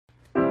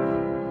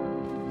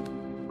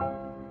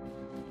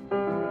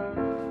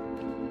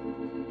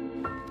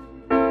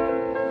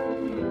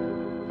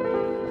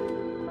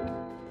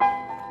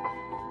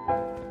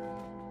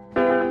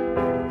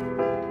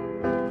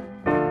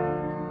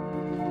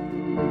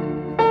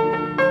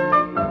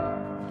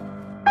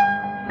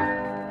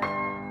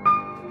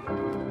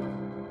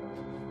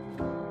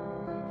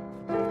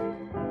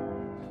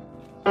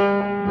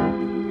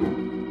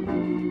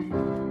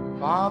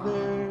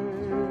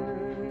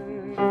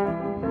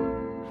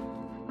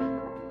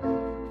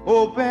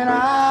open our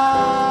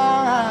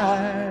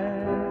eyes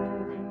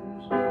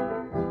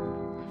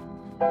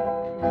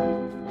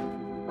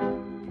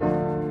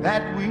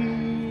that we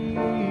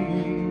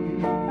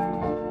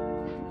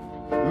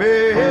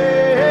may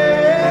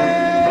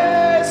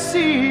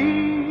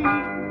see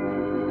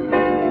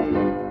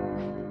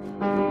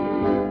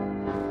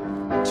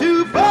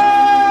to follow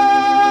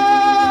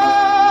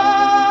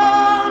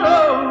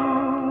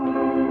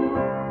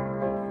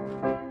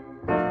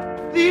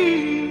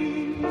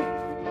thee,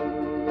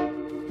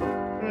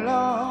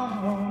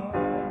 Lord.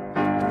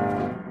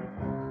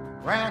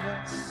 Grant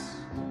us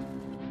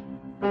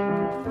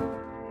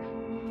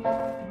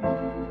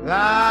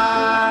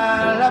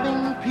thy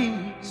loving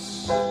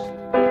peace,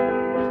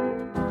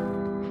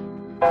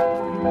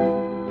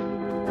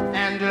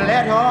 and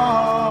let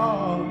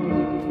all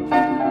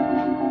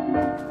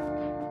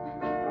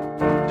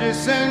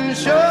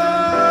dissension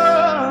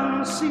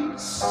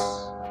cease.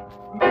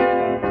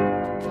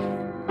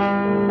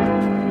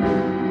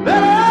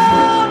 Let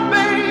our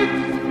faith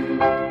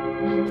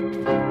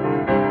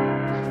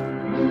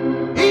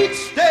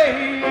each day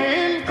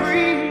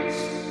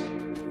increase,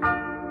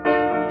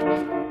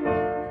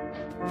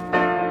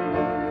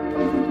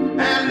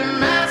 and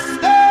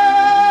Master,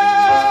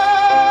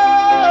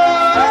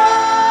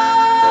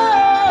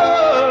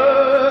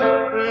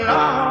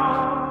 Lord,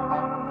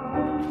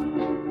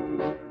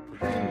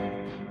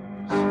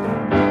 please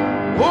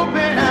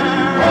open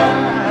our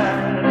eyes,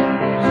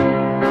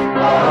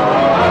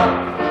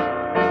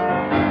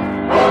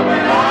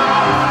 open our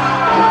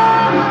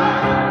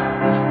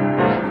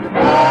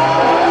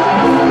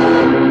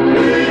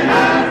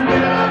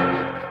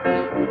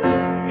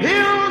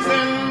hills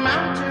and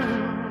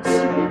mountains.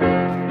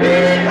 He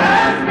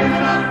has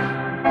given us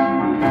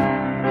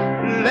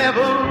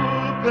level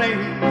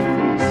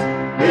plains.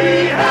 He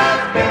has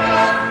given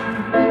us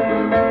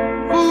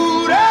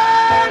food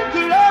and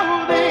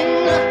clothing,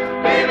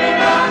 giving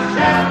us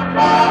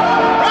shelter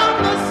from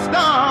the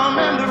storm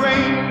and the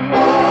rain.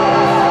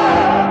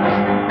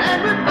 And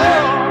with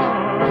all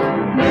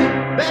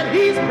that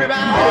He's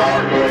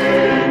provided,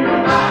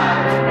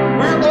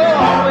 we're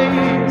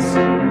always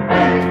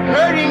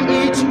hurting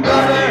each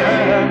other.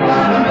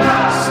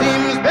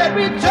 Seems that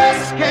we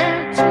just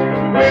can't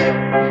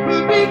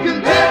be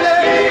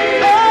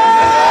contented,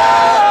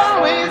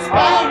 always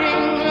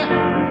fighting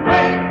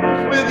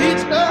with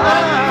each other.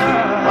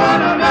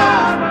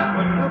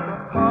 But look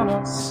upon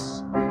us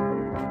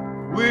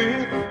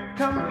with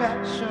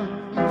compassion,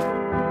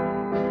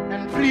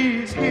 and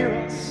please hear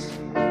us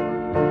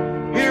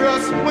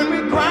when we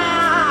cry,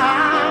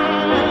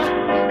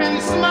 and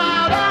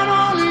smile down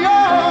on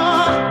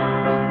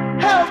your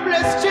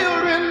helpless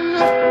children.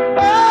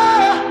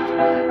 Oh,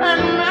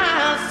 and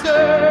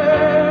Master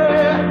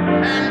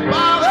and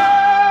Father,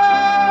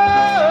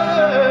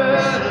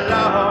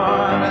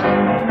 Lord,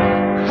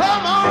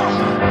 come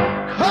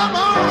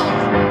on,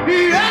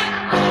 yeah,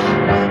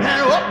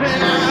 and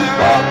open our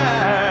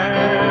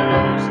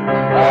eyes,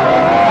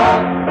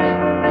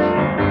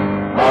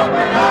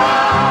 open our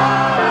eyes.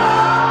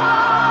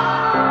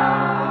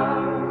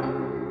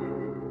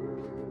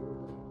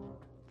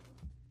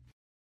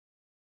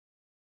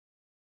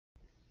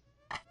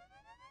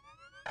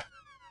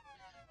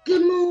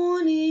 Good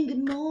morning,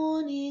 good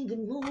morning,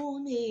 good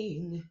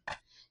morning.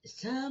 It's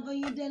time for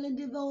your daily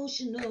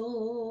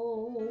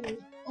devotional.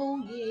 Oh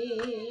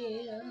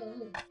yeah.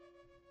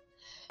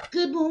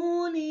 Good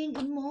morning,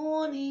 good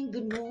morning,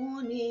 good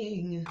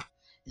morning.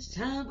 It's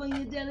time for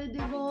your daily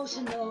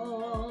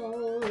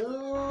devotional.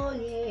 Oh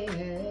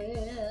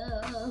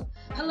yeah.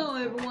 Hello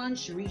everyone,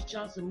 Sharice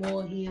Johnson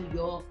Moore here,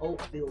 your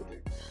hope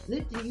builder,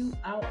 lifting you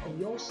out of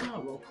your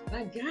sorrow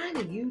by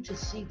guiding you to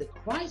see the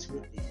Christ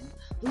within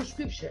through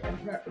scripture and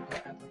practical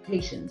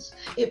applications.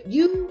 If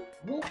you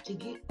want to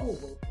get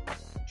over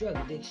drug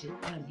addiction,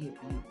 I'm here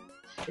for you.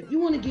 If you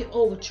want to get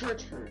over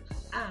church hurt,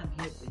 I'm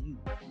here for you.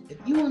 If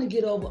you want to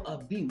get over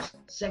abuse,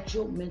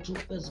 sexual, mental,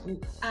 physical,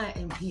 I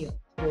am here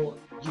for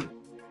you.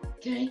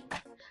 Okay?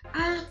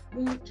 I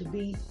want to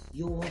be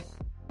your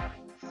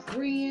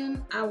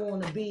friend. I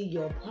want to be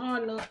your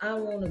partner. I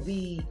want to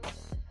be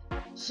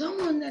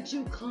someone that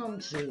you come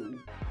to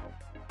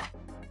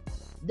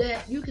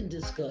that you can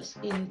discuss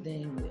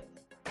anything with.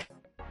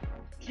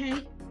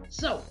 Okay?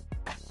 So,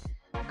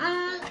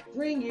 I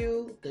bring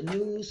you the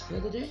news for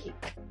the day.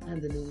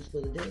 And the news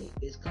for the day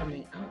is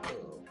coming out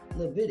of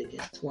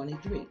Leviticus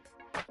 23,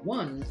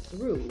 1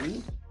 through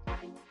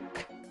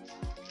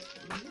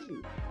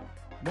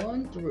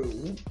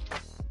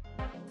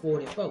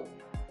 44.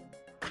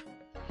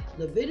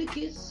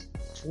 Leviticus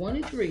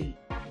 23,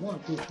 1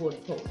 through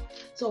 44.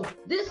 So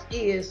this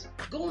is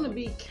going to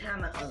be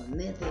kind of a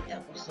lengthy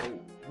episode.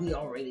 We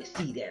already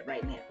see that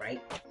right now,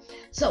 right?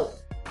 So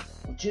I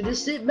want you to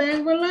sit back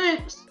and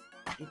relax.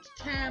 Get your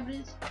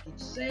tablets, get your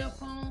cell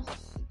phones,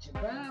 get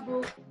your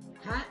Bibles,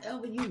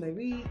 however you may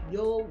read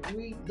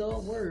the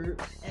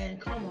word, and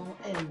come on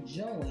and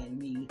join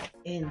me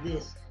in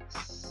this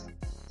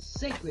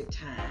sacred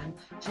time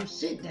to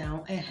sit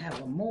down and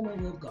have a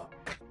moment with God.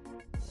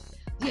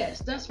 Yes,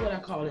 that's what I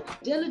call it.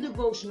 Daily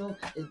devotional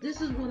is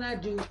this is what I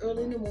do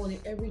early in the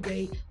morning every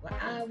day when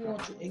I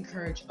want to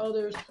encourage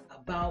others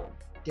about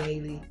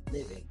daily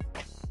living.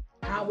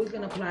 How we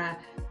can apply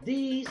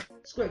these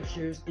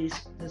scriptures, the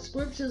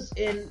scriptures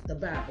in the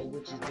Bible,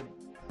 which is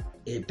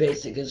the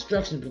basic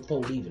instructions before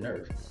leaving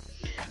earth.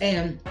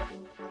 And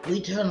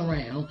we turn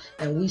around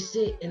and we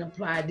sit and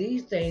apply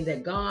these things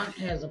that God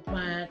has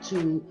applied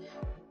to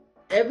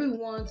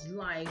everyone's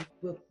life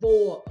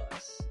before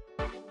us.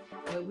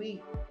 Where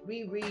we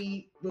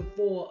read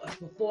before us,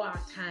 before our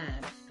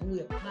time, and we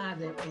apply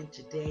them in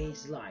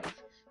today's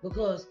life.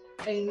 Because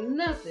ain't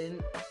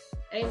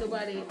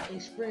nobody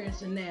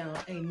experiencing now,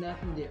 ain't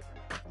nothing different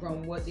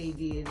from what they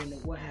did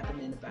and what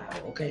happened in the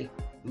Bible, okay?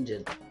 I'm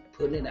just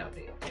putting it out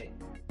there, okay?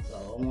 So I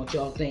don't want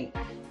y'all to think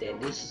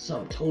that this is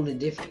something totally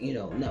different,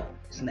 no,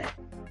 it's not,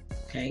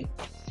 okay?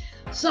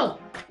 So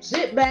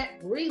sit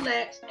back,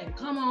 relax, and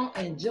come on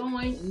and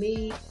join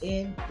me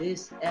in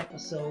this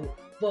episode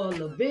for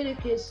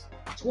Leviticus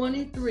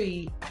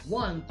 23,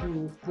 1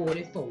 through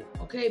 44.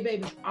 Okay,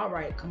 baby? All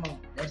right, come on.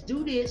 Let's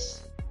do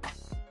this.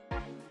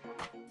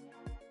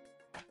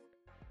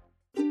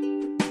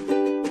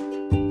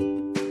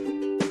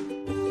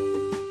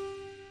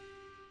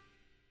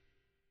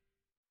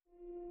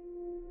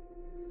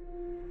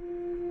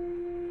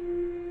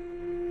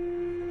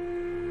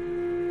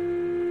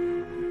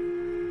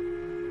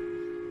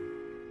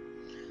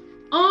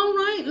 All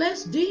right,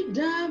 let's deep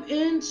dive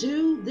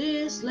into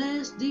this.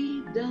 Let's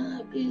deep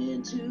dive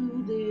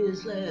into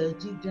this.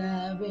 Let's deep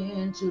dive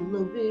into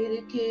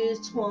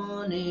Leviticus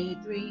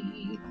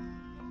 23.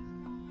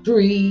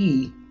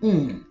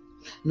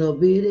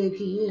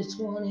 Leviticus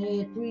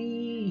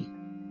 23.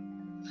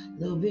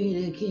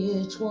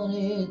 Leviticus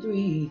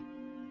 23.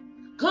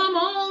 Come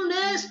on,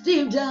 let's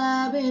deep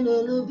dive into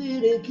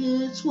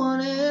Leviticus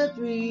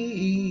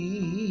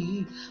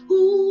 23.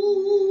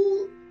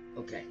 Ooh.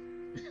 Okay.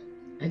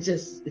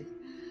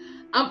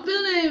 I'm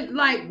feeling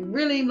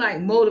really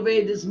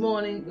motivated this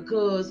morning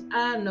because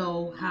I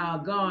know how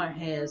God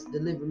has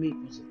delivered me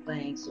from some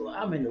things. So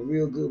I'm in a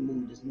real good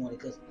mood this morning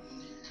because,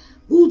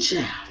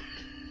 child,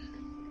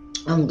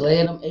 I'm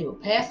glad I'm able to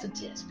pass the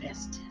test.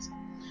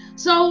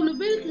 So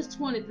Leviticus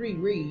 23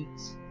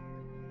 reads,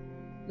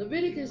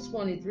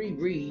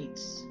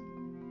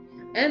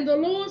 And the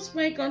Lord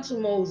spake unto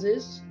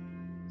Moses,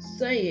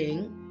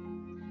 saying,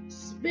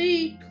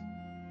 Speak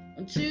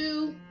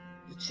unto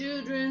the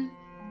children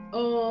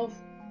of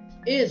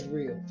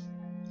Israel,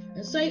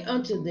 and say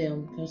unto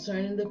them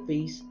concerning the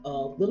feast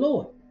of the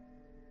Lord,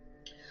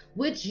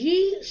 which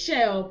ye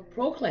shall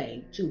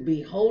proclaim to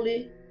be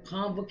holy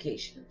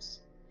convocations.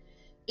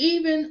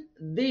 Even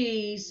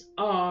these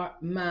are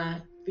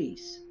my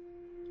feasts.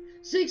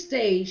 6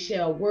 days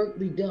shall work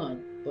be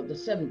done, but the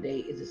 7th day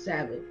is the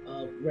Sabbath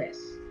of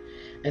rest,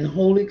 and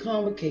holy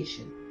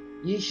convocation.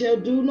 Ye shall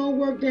do no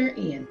work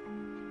therein.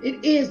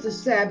 It is the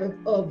Sabbath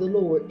of the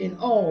Lord in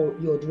all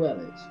your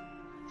dwellings.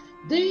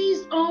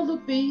 These are the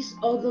feasts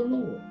of the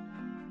Lord,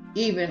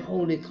 even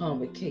holy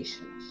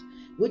convocations,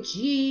 which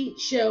ye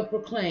shall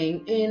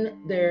proclaim in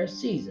their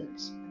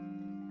seasons.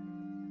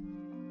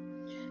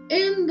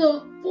 In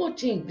the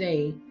 14th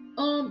day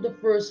of the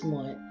first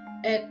month,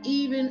 at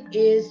even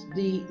is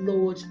the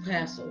Lord's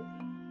Passover.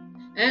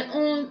 And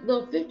on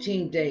the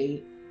 15th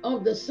day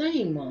of the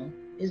same month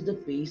is the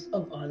feast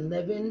of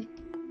unleavened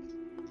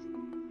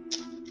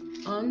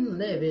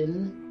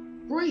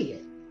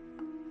bread.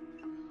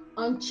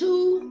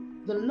 Unto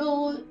the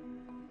Lord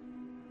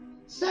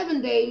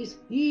 7 days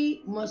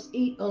ye must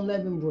eat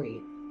unleavened bread.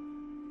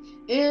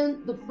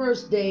 In the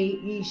first day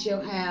ye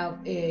shall have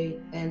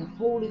an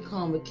holy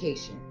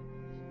convocation.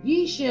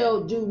 Ye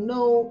shall do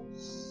no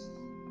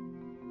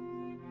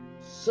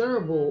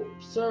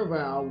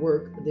servile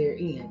work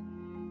therein.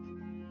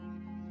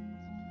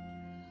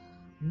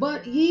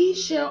 But ye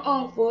shall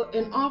offer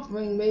an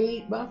offering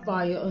made by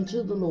fire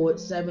unto the Lord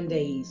 7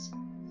 days.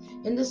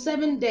 And the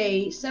 7th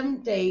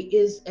day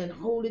is an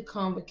holy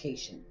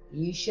convocation.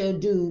 Ye shall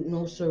do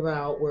no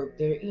servile work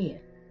therein.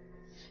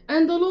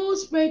 And the Lord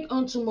spake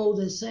unto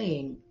Moses,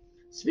 saying,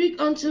 Speak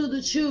unto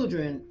the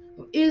children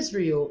of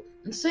Israel,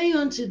 and say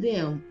unto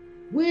them,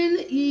 When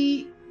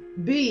ye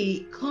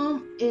be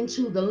come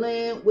into the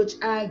land which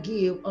I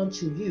give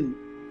unto you,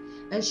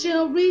 and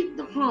shall reap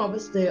the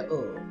harvest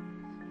thereof,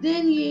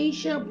 then ye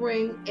shall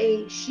bring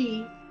a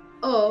sheaf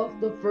of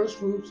the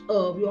firstfruits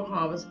of your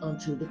harvest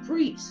unto the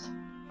priest.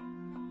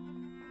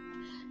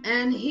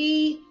 And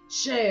he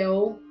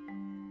shall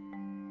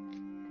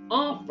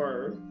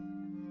offer,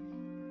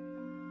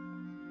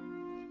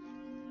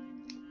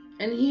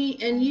 and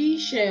ye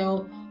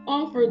shall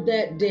offer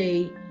that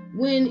day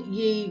when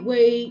ye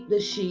weigh the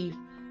sheaf,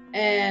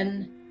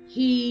 and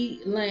he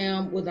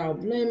lamb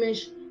without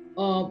blemish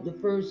of the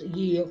first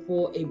year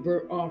for a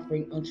burnt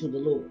offering unto the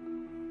Lord.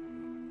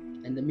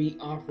 And the meat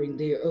offering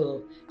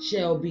thereof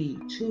shall be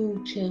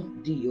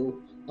 2/10 deal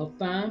of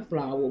fine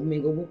flour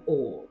mingled with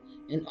oil,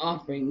 an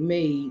offering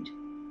made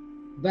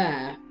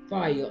by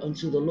fire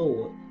unto the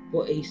Lord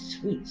for a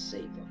sweet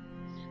savor.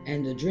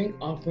 And the drink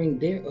offering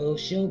thereof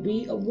shall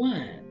be of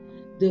wine,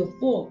 the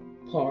fourth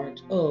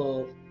part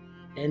of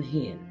an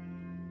hin.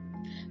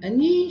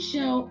 And ye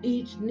shall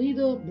eat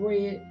neither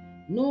bread,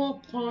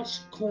 nor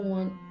parched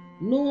corn,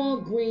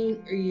 nor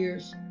green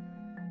ears,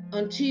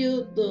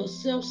 until the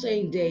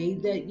selfsame day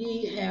that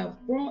ye have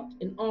brought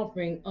an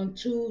offering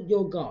unto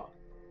your God.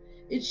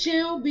 It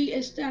shall be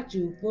a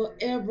statute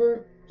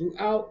forever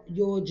throughout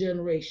your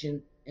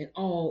generation and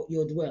all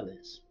your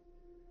dwellings.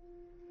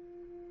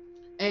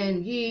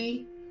 And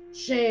ye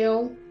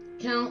shall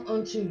count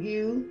unto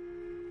you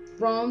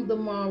from the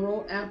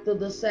morrow after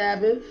the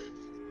Sabbath,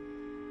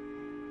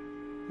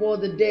 for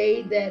the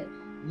day that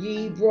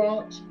ye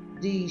brought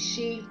the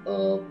sheaf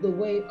of the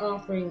wave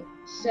offering,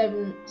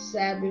 7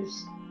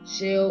 Sabbaths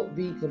shall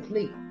be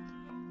complete.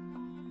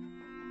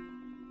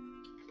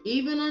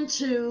 Even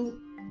unto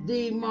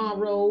the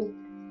morrow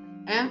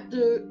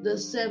after the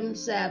 7th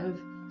Sabbath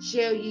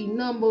shall ye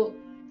number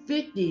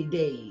 50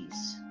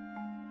 days.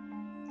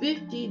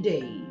 50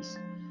 days.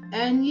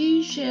 And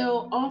ye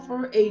shall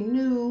offer a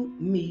new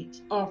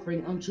meat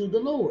offering unto the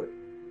Lord.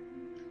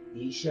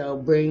 Ye shall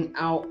bring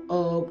out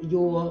of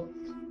your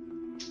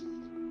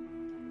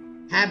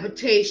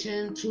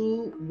habitation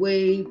 2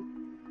 wave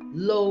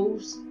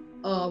loaves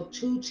of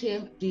 2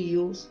 tenth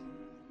deals.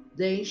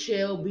 They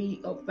shall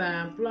be of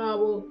fine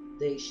flour.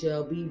 They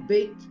shall be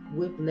baked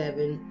with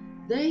leaven.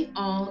 They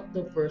are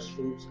the first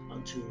fruits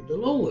unto the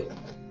Lord.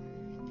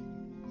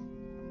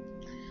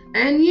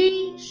 And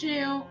ye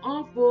shall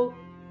offer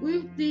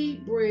with the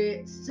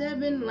bread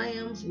 7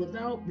 lambs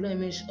without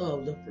blemish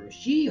of the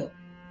first year,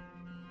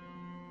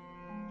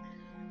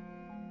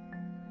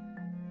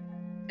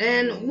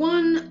 and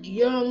 1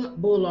 young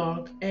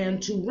bullock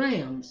and 2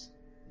 rams.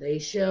 They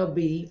shall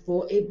be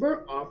for a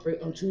burnt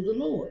offering unto the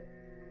Lord,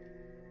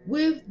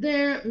 with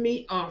their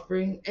meat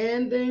offering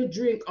and their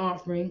drink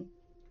offering,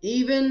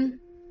 even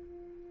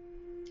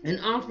an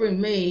offering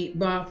made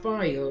by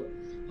fire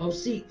of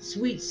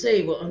sweet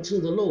savor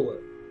unto the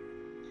Lord.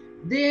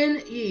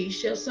 Then ye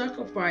shall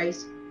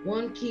sacrifice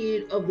 1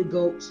 kid of the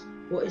goats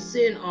for a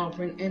sin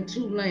offering, and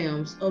 2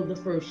 lambs of the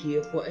first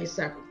year for a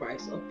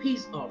sacrifice of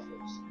peace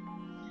offerings.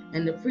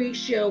 And the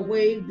priest shall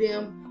wave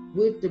them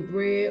with the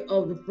bread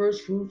of the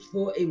first fruits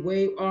for a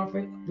wave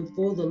offering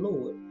before the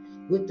Lord.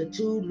 With the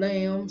 2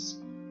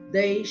 lambs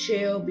they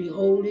shall be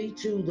holy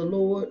to the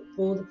Lord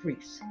for the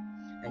priests.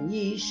 And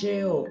ye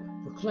shall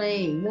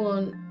proclaim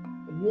one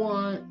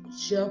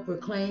shall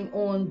proclaim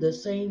on the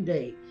same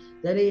day,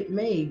 that it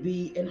may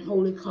be an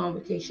holy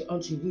convocation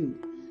unto you.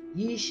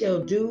 Ye shall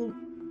do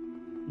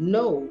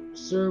no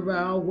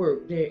servile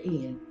work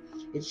therein.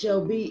 It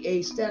shall be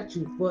a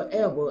statute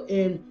forever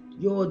in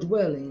your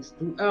dwellings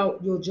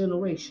throughout your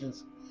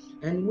generations.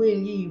 And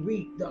when ye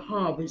reap the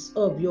harvest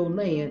of your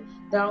land,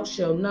 thou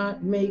shalt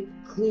not make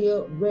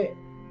clear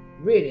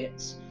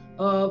riddance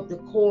of the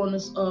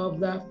corners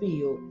of thy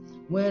field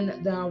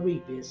when thou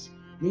reapest,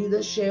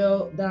 neither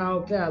shalt thou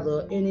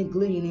gather any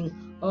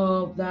gleaning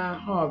of thy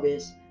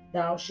harvest.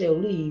 Thou shalt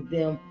leave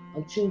them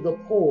unto the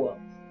poor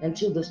and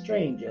to the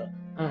stranger.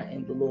 I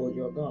am the Lord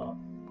your God.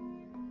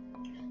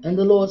 And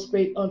the Lord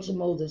spake unto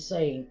Moses,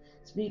 saying,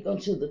 Speak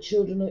unto the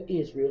children of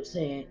Israel,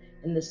 saying,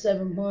 In the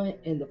 7th month,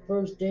 in the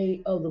 1st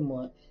day of the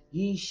month,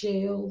 ye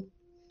shall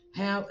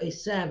have a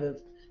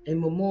Sabbath, a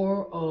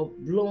memorial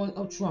of blowing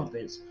of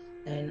trumpets,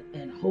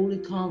 and holy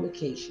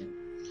convocation.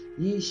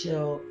 Ye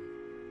shall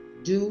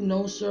do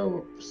no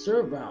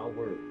servile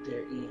work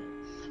therein,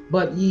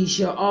 but ye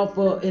shall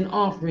offer an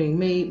offering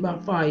made by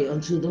fire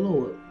unto the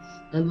Lord.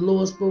 And the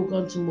Lord spoke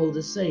unto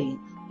Moses, saying,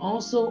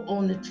 Also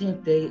on the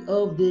 10th day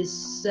of this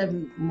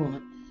 7th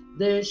month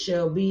there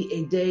shall be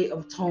a day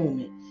of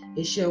atonement.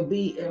 It shall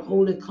be a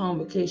holy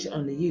convocation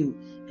unto you,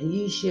 and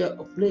ye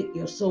shall afflict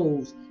your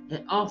souls,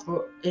 and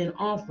offer an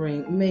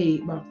offering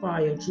made by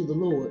fire unto the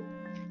Lord.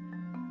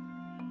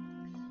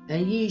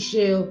 And ye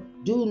shall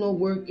do no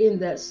work in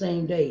that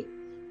same day,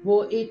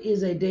 for it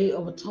is a day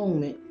of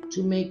atonement,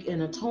 to make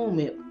an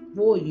atonement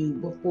for you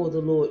before the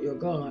Lord your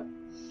God.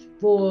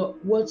 For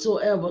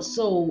whatsoever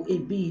soul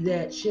it be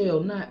that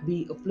shall not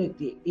be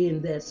afflicted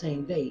in that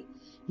same day,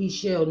 he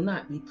shall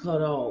not be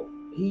cut off.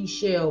 He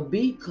shall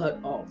be cut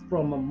off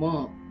from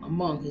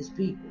among his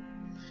people.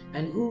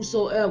 And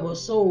whosoever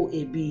soul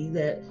it be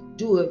that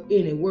doeth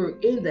any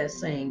work in that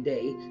same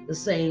day, the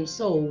same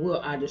soul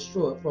will I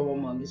destroy from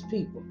among his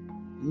people.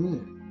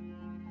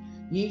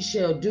 Ye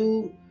shall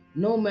do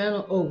no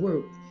manner of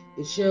work.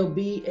 It shall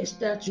be a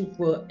statute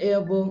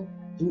forever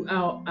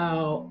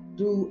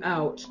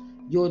throughout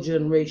your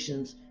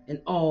generations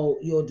and all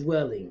your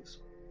dwellings.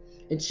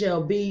 It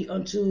shall be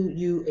unto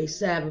you a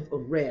Sabbath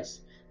of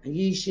rest, and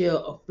ye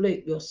shall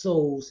afflict your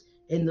souls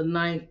in the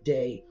 9th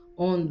day,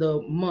 on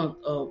the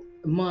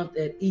month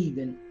at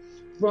even,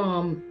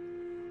 from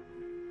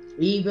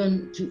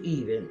even to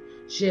even,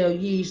 shall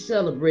ye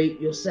celebrate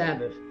your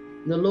Sabbath.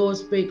 And the Lord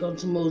spake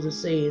unto Moses,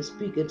 saying,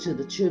 Speak unto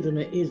the children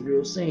of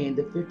Israel, saying,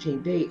 The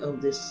 15th day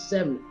of this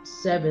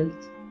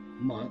 7th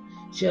month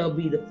shall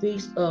be the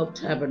feast of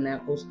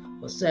tabernacles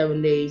for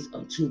 7 days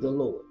unto the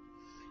Lord.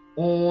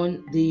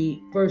 On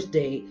the first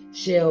day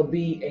shall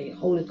be a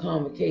holy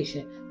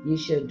convocation. Ye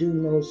shall do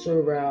no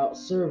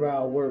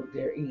servile work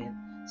therein.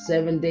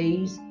 7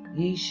 days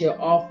ye shall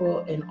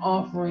offer an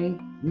offering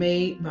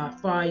made by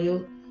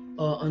fire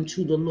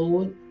unto the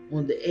Lord.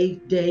 On the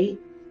 8th day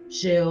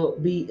shall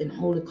be an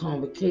holy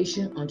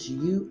convocation unto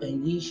you,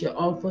 and ye shall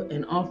offer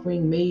an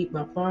offering made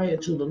by fire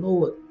to the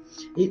Lord.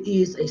 It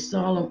is a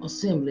solemn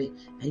assembly,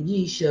 and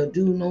ye shall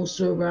do no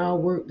servile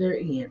work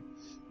therein.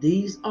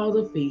 These are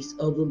the feasts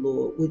of the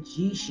Lord, which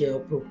ye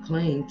shall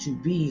proclaim to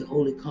be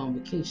holy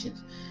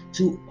convocations,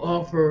 to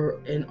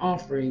offer an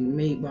offering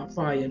made by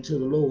fire unto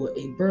the Lord,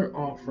 a burnt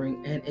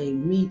offering and a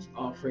meat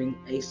offering,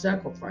 a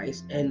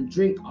sacrifice and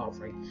drink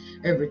offering,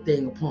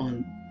 everything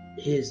upon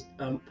his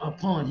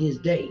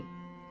day.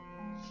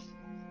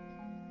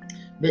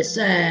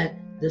 Beside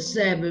the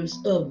Sabbaths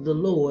of the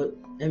Lord,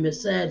 and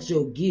besides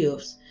your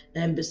gifts,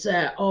 and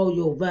beside all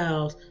your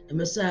vows, and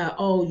beside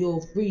all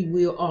your free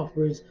will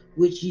offerings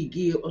which ye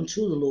give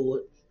unto the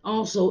Lord,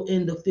 also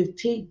in the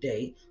 15th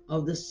day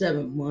of the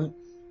 7th month,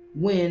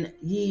 when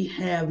ye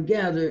have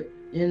gathered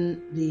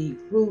in the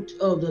fruit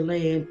of the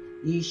land,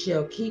 ye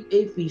shall keep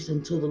a feast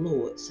unto the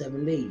Lord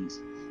 7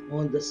 days.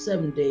 On the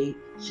 7th day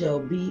shall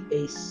be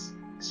a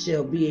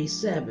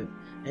Sabbath,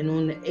 and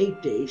on the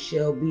 8th day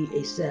shall be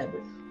a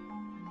Sabbath.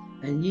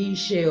 And ye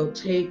shall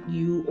take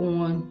you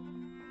on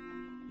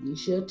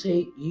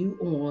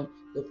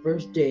the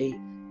first day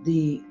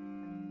the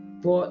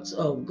parts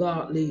of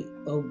godly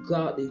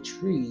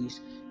trees,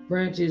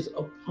 branches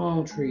of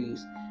palm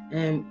trees,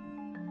 and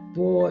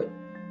boughs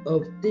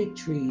of thick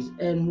trees,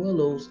 and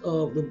willows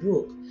of the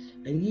brook.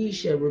 And ye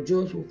shall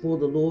rejoice before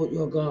the Lord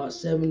your God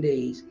 7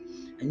 days.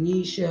 And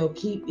ye shall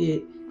keep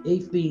it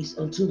a feast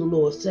unto the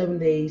Lord 7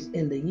 days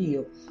in the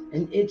year,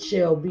 and it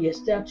shall be a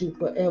statute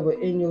forever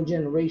in your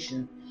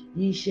generation.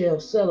 Ye shall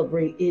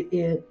celebrate it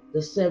in the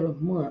 7th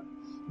month.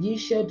 Ye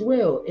shall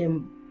dwell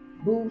in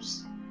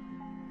booths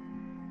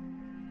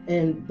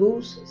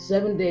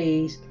 7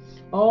 days.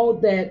 All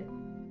that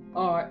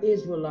are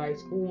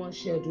Israelites born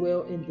shall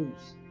dwell in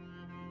booths,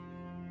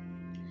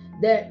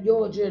 that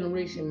your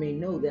generation may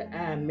know that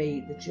I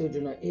made the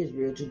children of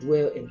Israel to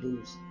dwell in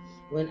booths,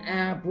 when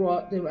I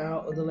brought them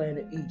out of the land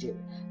of Egypt.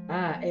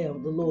 I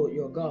am the Lord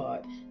your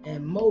God.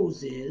 And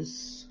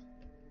Moses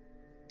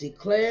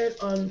declared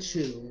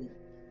unto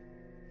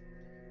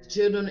the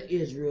children of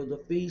Israel the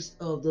feast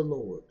of the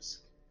Lords.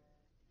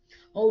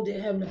 Oh,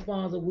 dear Heavenly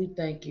Father, we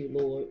thank you,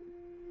 Lord.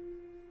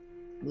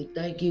 We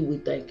thank you, we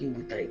thank you,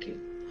 we thank you.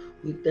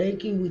 We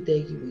thank you, we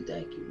thank you, we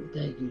thank you. We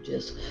thank you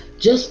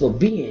just for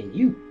being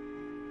you.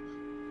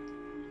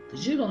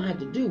 Because you don't have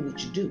to do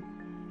what you do.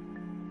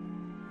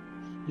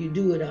 You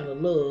do it out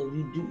of love.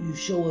 You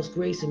show us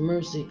grace and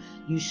mercy.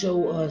 You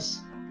show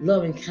us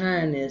loving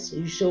kindness.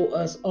 You show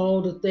us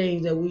all the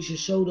things that we should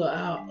show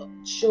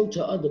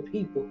to other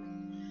people.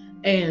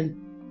 And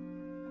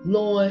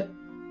Lord,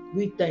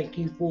 we thank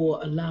you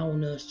for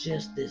allowing us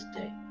just this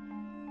day,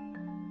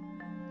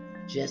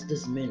 just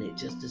this minute,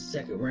 just this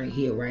second right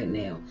here, right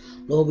now.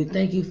 Lord, we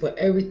thank you for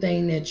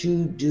everything that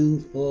you do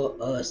for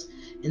us.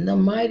 In the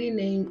mighty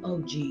name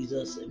of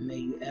Jesus, and may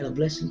you add a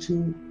blessing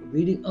to the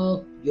reading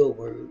of your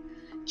word.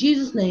 In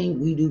Jesus' name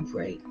we do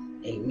pray.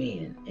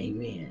 Amen,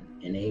 amen,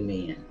 and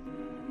amen.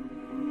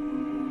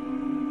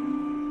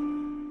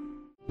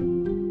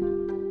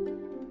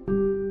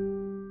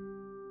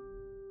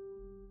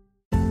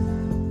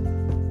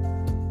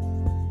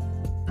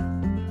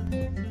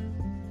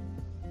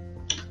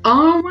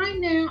 All right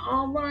now,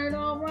 all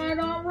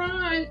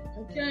right.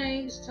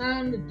 Okay, it's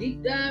time to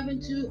deep dive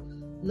into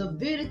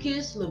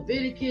Leviticus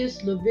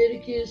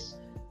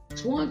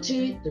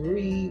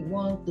 23,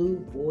 1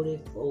 through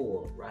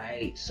 44,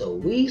 right? So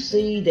we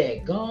see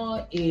that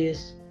God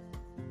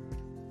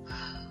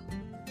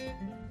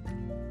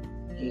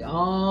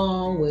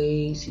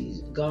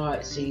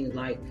God seems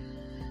like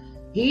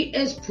he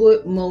has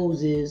put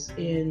Moses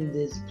in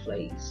this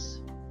place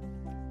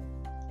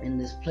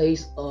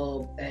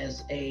of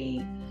as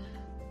a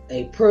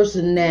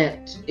person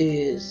that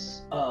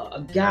is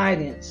a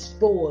guidance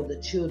for the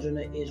children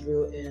of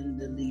Israel and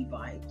the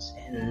Levites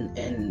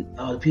and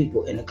all the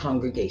people in the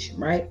congregation,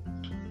 right?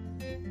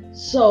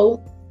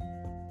 So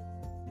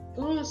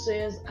God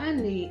says, I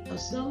need a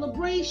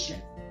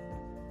celebration.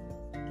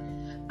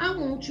 I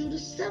want you to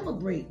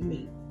celebrate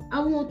me.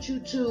 I want you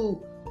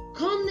to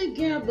come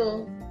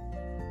together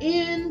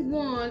in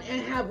one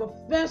and have a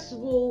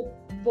festival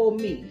for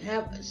me.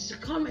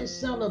 Come and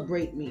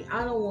celebrate me.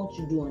 I don't want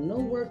you doing no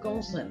work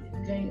on Sunday,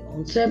 okay?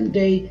 On 7th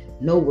day,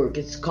 no work.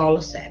 It's called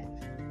a Sabbath.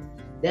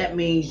 That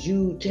means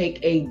you take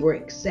a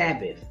break.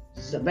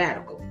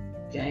 Sabbatical,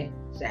 okay?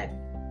 Sabbath,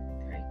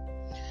 right?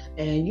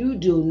 And you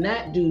do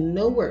not do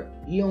no work.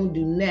 You don't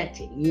do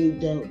nothing. You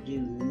don't do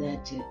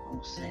nothing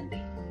on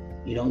Sunday.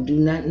 You don't do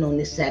nothing on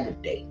this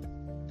Sabbath day.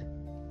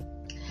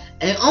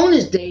 And on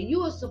this day,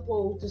 you are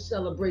supposed to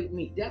celebrate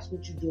me. That's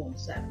what you do on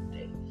Sabbath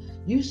day.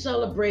 You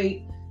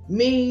celebrate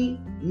me.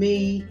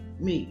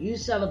 You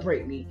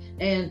celebrate me.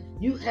 And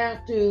you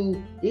have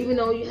to, even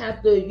though you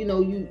have to,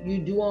 you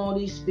do all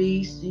these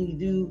feasts, and you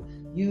do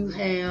You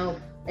have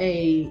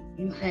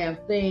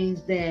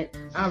things that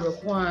I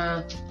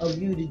require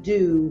of you to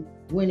do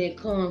when it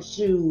comes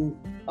to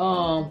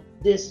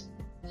this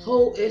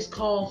whole, it's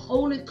called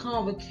Holy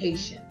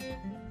Convocation.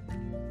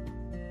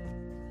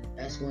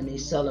 That's when they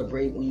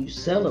celebrate, when you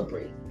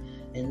celebrate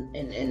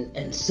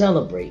and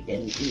celebrate,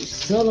 and you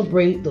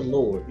celebrate the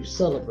Lord, you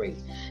celebrate.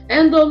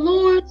 And the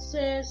Lord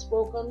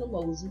spoke unto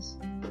Moses,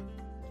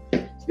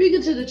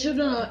 speaking to the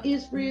children of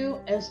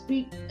Israel, and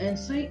speak and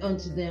say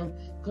unto them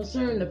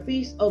concerning the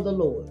feast of the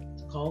Lord.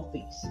 It's called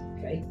feast,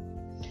 okay?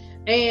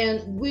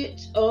 And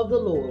which of the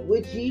Lord,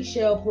 which ye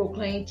shall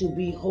proclaim to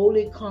be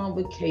holy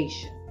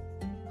convocations.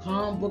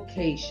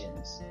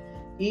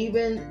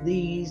 Even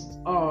these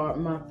are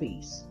my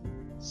feasts.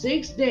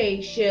 6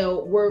 days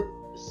shall work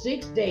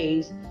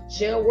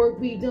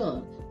be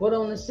done, but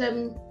on the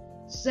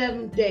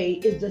seventh day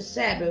is the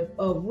Sabbath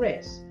of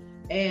rest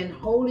and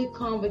holy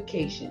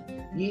convocation.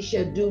 Ye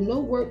shall do no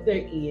work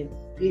therein.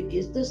 It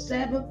is the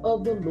Sabbath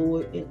of the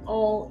Lord in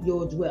all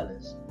your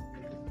dwellings.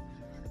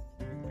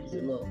 He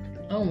said, look,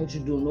 I don't want you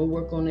to do no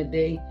work on that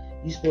day.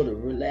 You're supposed to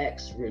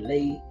relax,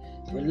 relate,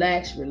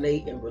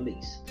 and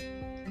release.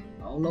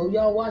 I don't know,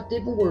 y'all watch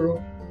Different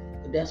World,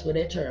 but that's where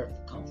that term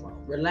comes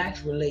from.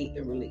 Relax, relate,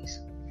 and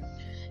release.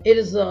 It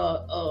is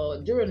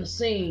during the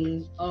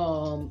scene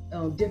on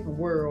Different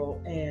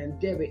World, and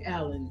Debbie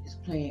Allen is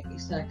playing a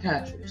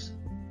psychiatrist.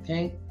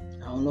 Okay,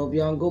 I don't know if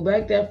y'all can go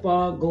back that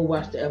far. Go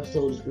watch the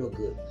episode; it's real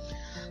good.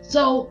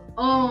 So,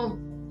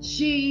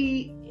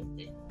 she's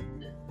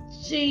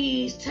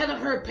telling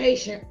her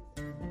patient,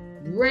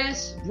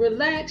 rest,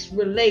 relax,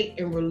 relate,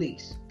 and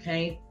release.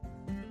 Okay,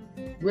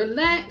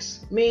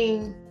 relax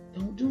means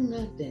don't do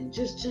nothing.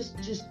 Just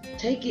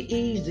take it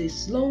easy.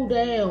 Slow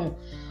down.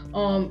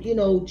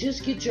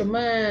 Just get your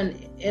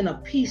mind in a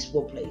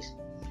peaceful place.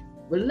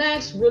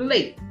 Relax,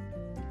 relate.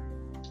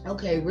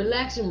 Okay,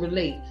 relax and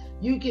relate.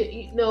 You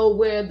can,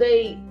 where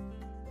they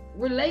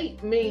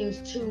relate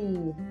means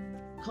to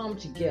come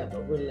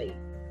together, relate.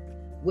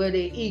 Where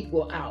they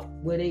equal out,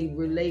 where they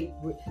relate,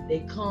 they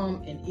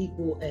come and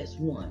equal as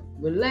one.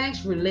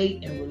 Relax,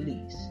 relate, and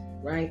release,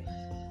 right?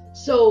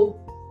 So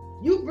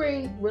you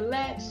bring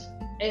relax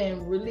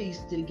and release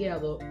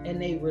together, and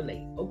they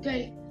relate.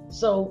 Okay,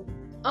 so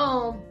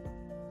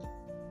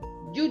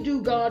you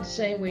do God the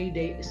same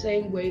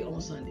way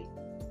on Sunday.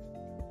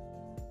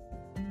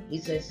 He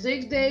said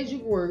 6 days you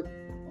work,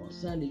 on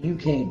Sunday you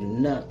can't do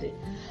nothing.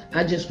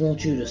 I just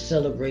want you to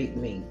celebrate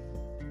me.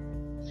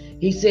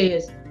 He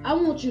says, I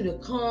want you to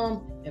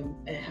come and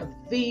have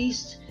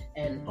feast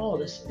and all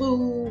this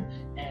food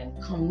and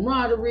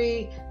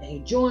camaraderie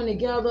and join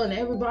together, and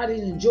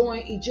everybody's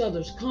enjoying each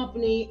other's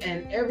company,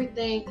 and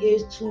everything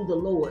is to the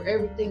Lord.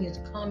 Everything is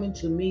coming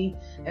to me.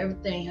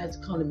 Everything has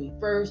to come to me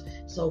first.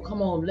 So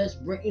come on, let's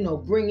bring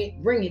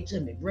it to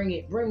me.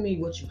 Bring me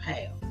what you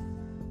have.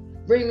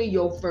 Bring me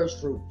your first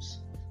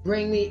fruits.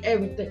 Bring me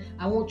everything.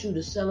 I want you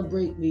to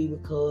celebrate me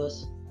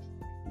because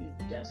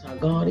that's how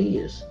God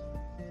is.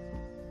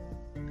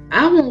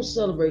 I want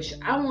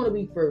celebration. I want to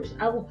be first.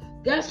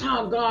 That's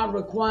how God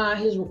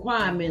his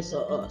requirements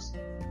of us.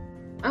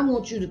 I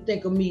want you to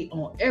think of me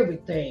on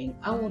everything.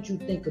 I want you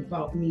to think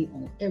about me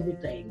on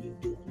everything you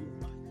do in your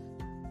life.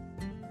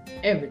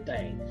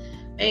 Everything.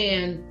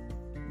 And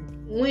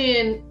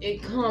when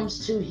it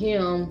comes to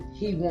him,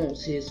 he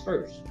wants his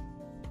first.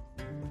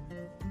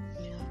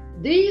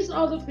 These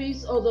are the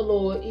feasts of the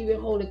Lord,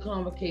 even holy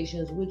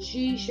convocations, which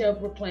ye shall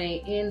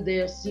proclaim in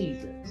their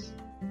seasons.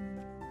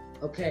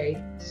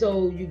 Okay,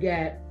 so you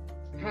got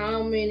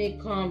how many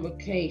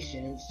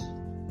convocations?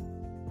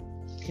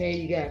 Okay,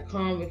 you got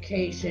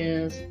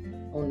convocations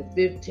on the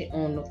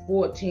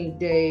 14th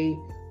day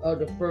of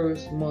the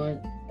first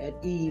month at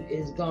Eve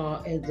is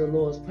the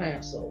Lord's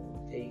Passover.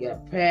 Okay, you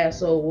got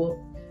Passover,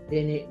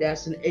 then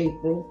that's in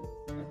April.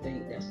 I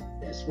think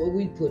that's where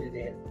we put it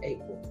at,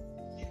 April.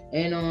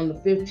 And on the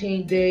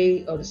 15th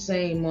day of the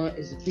same month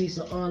is the Feast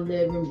of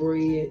Unleavened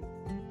Bread.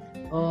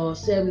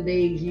 7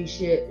 days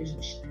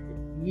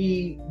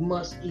ye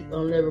must eat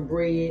unleavened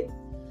bread.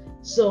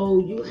 So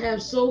you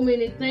have so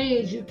many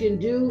things you can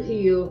do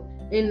here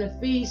in the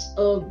feast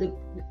of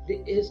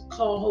it's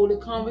called Holy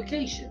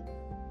Convocation.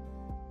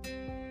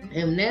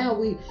 And now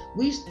we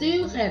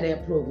still have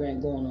that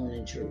program going on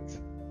in church.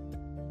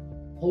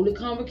 Holy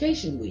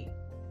Convocation Week.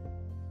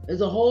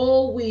 There's a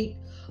whole week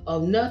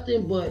of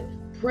nothing but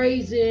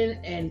praising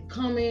and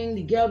coming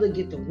together,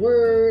 get the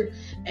word,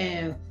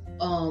 and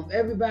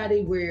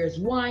everybody wears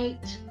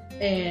white,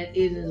 and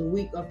it is a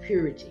week of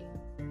purity.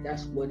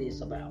 That's what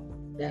it's about.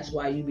 That's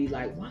why you be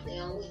like, what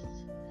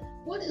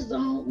is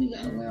all we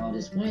gotta wear all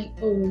this white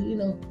for,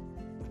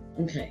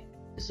 Okay,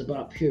 it's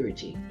about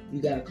purity.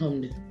 You gotta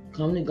come to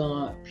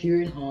God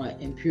pure in heart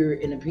and pure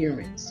in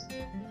appearance.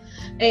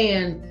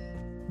 And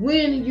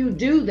when you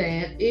do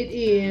that, it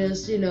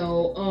is, and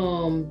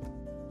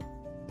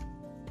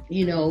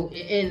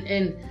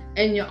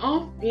you're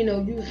off,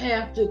 you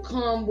have to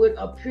come with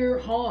a pure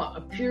heart,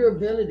 a pure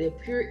ability, a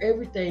pure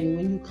everything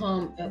when you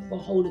come for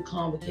Holy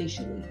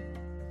Convocation Week.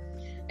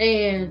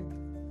 And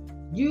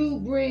You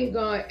bring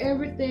God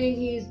everything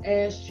He's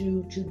asked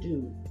you to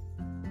do.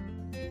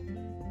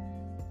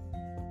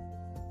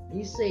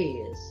 He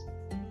says,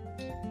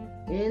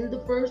 in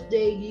the first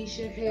day ye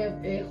shall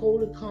have a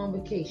holy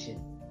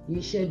convocation.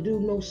 Ye shall do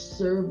no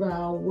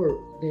servile work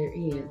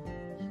therein.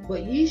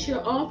 But ye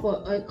shall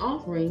offer an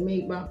offering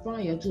made by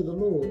fire to the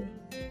Lord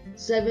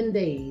 7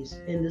 days,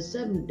 and the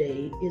 7th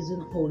day is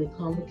an holy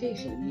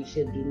convocation. Ye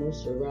shall do no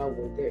servile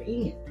work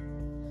therein.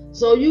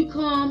 So you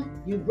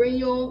come, you bring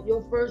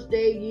your first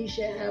day, ye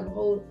shall have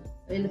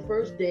in the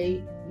first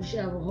day, you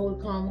shall have a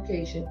holy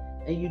convocation,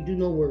 and you do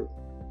no work.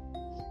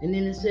 And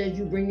then it says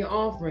you bring your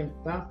offering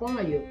by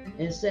fire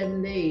in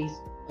 7 days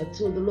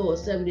unto the Lord.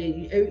 7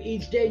 days,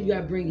 each day you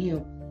got to bring him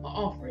an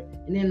offering.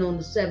 And then on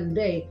the 7th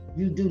day,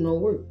 you do no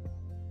work.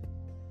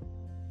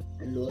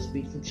 And the Lord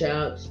speaks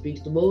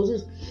to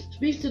Moses,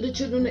 speaks to the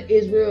children of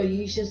Israel.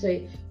 Ye shall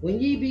say, when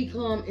ye be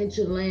come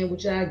into the land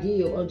which I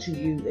give unto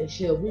you, and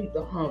shall reap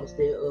the harvest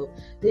thereof,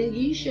 then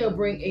ye shall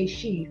bring a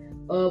sheaf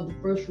of the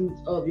first fruits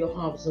of your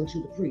harvest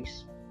unto the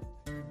priest.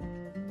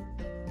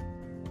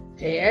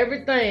 Okay,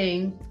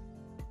 everything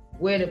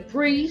where the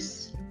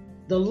priest,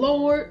 the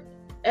Lord,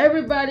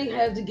 everybody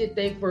has to get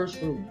their first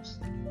fruits.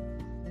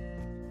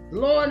 The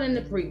Lord and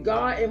the priest,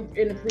 God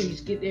and the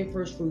priest get their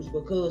first fruits,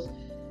 because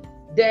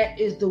that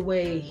is the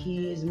way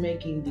He is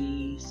making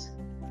these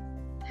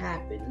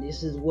happen.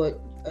 This is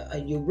what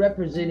you're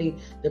representing.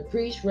 The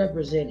priest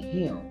represent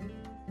Him.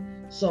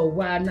 So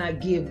why not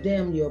give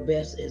them your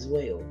best as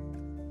well?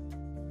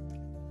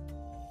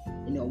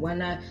 Why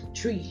not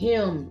treat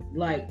Him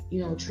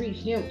treat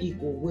Him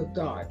equal with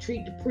God?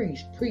 Treat the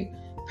priest,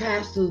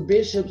 pastors,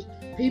 bishops,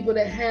 people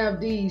that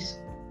have these,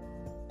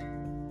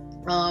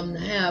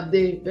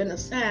 they've been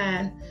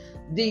assigned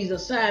these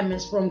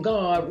assignments from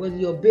God, whether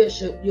you're a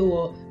bishop,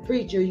 you're a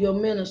preacher, you're a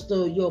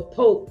minister, you're a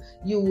pope,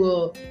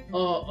 you're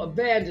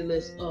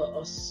evangelist,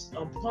 a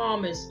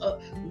psalmist,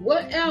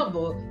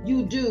 whatever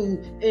you do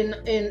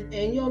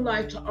in your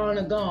life to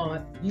honor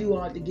God, you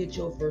are to get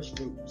your first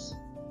fruits.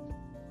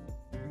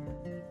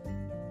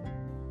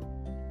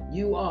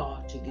 You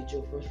are to get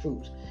your first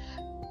fruits.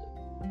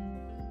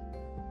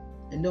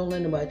 And don't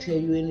let nobody tell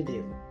you any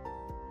different.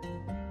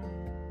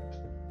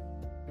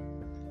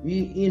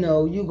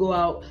 You go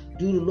out,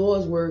 do the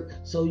Lord's work,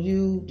 so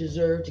you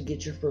deserve to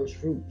get your first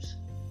fruits.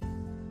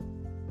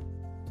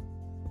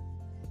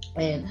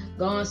 And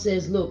God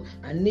says, look,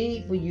 I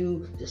need for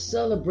you to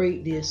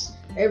celebrate this,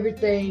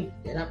 everything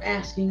that I'm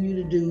asking you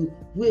to do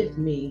with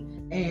me.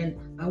 And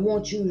I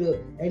want you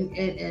to, and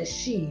a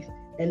sheaf.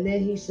 And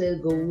then He says,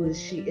 go with a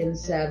sheep in the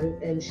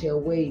Sabbath and shall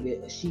wave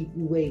it. A sheep,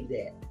 you wave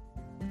that.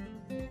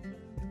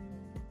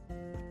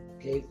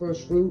 Okay,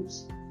 first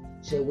fruits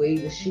shall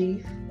wave the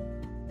sheaf.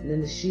 And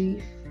then the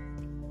sheaf,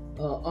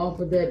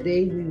 offered that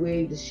day, we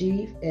wave the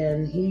sheaf,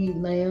 and he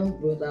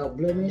lamb without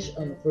blemish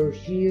on the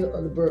first year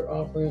of the burnt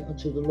offering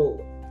unto the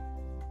Lord.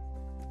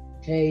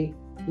 Okay,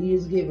 He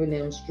is giving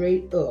them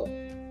straight up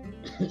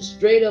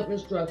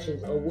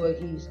instructions of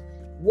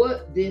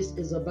what this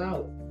is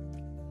about,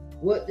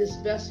 what this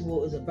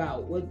festival is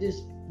about, what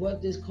this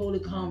holy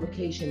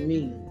convocation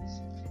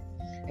means.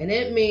 And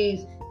that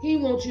means He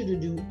wants you to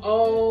do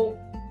all.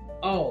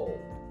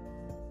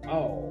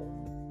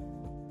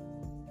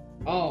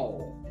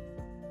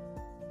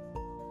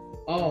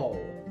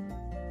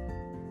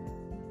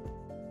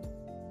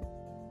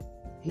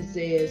 He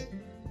says,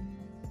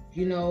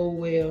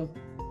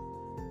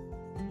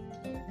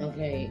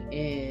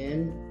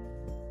 and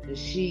the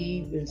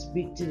sheep, and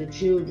speak to the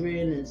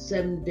children, and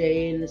 7th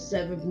day, and the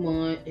 7th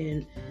month,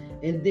 and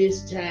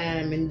this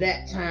time, and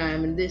that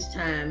time, and this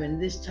time,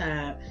 and this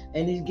time.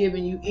 And He's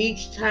giving you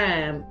each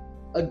time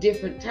a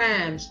different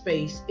time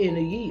space in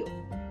a year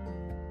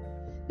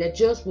that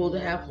you're supposed to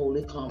have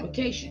holy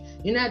convocation.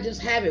 You're not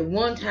just have it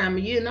one time a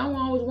year. And I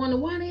always wonder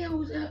why they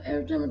always have,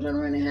 every time I turn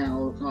around, they have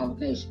holy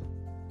convocation.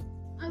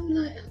 I'm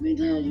like, how many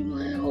times you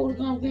gonna have holy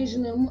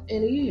convocation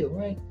in a year,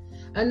 right?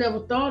 I never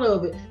thought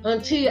of it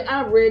until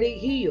I read it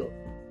here.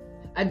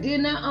 I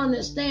did not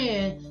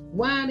understand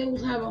why they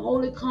was having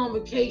holy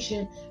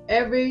convocation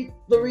every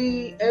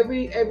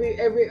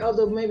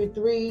other, maybe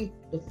 3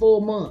 to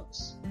 4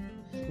 months.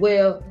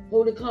 Well,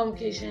 holy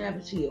convocation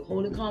happens here.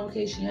 Holy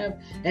convocation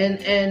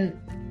happens,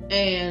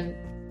 and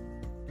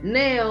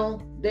now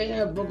they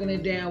have broken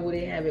it down where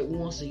they have it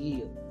once a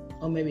year,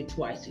 or maybe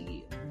twice a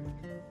year.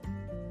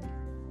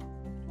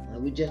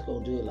 We just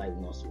gonna do it like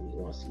once a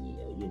year,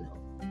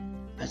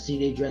 I see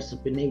they dress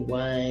up in their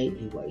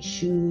white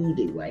shoes,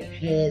 they white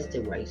hats,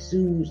 they white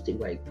suits, they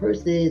white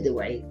purses, they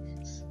white.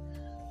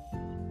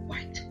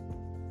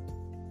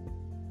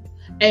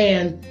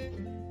 And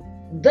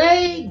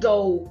they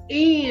go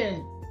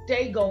in.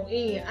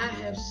 I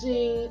have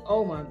seen,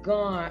 oh my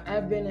God,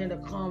 I've been in a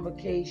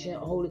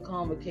holy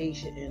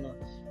convocation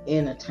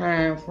in a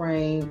time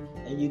frame,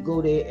 and you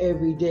go there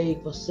every day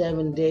for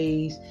 7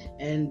 days,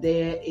 and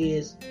there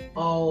is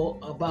all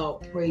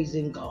about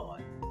praising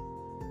God.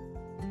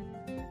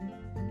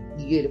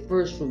 You get the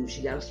first fruits.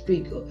 You got a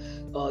speaker.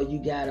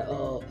 You got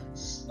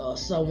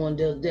someone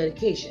does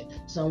dedication.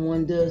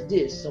 Someone does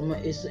this.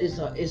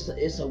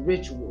 It's a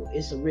ritual.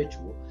 It's a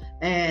ritual,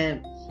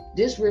 and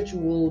this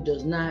ritual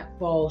does not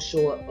fall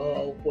short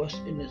of what's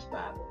in this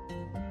Bible.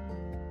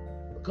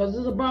 Because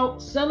it's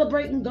about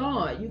celebrating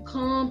God. You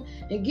come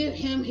and give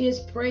him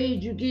his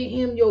praise. You give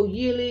him your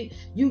yearly.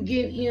 You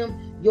give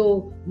him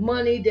your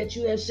money that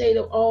you have saved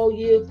up all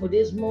year for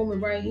this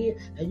moment right here.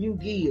 And you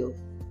give.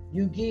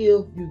 You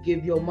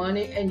give your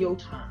money and your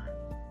time.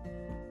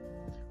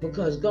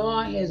 Because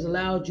God has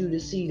allowed you to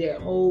see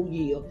that whole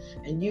year.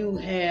 And you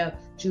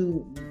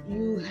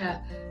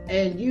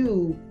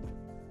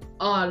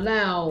are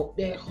allowed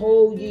that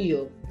whole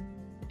year.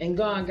 And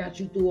God got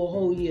you through a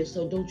whole year,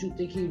 so don't you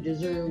think he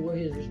deserves where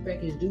his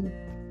respect is due?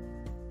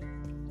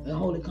 When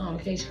Holy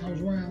Convocation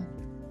comes around.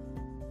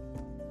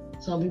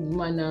 Some people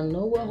might not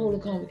know what Holy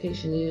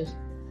Convocation is.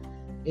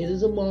 It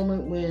is a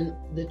moment when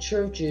the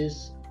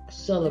churches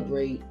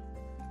celebrate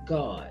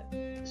God.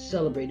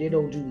 Celebrate. They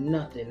don't do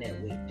nothing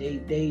that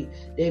week.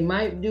 They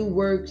might do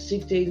work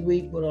 6 days a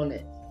week, but on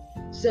that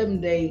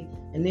 7th day,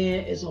 and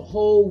then it's a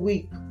whole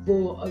week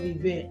full of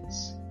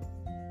events.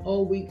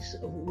 Whole weeks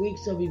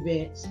of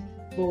events.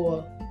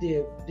 For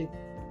the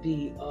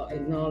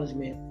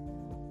acknowledgement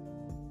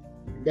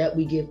that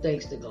we give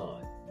thanks to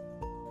God.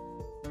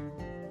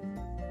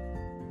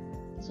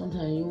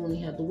 Sometimes you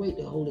only have to wait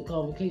to hold a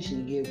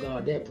convocation to give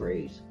God that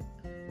praise.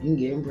 You can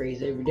give him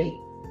praise every day.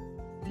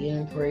 Give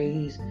him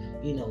praise,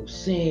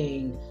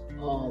 sing,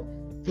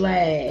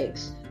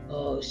 flags,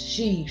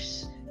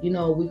 chiefs.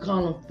 We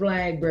call them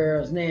flag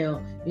bearers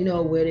now,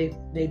 where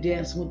they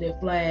dance with their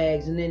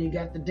flags, and then you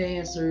got the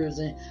dancers,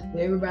 and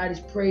where everybody's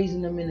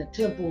praising them in the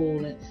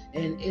temple, and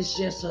it's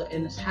just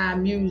and it's high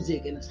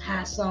music, and it's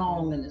high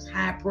song, and it's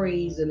high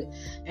praise, and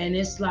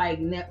it's like,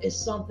 it's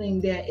something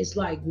that it's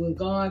like when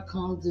God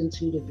comes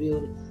into the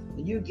building,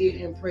 when you give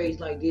him praise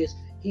like this,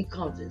 he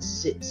comes and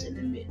sits in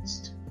the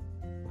midst.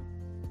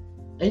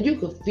 And you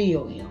can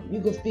feel him.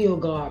 You can feel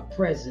God's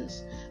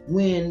presence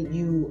when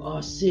you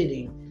are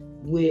sitting.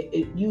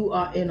 If you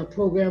are in a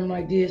program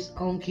like this, I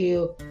don't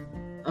care.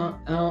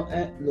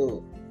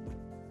 Look,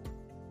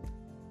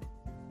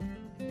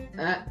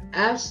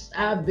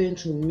 I've been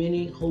to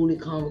many Holy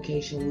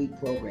Convocation Week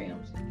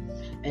programs,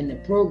 and the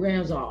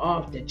programs are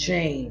off the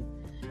chain.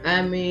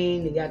 I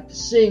mean, they got the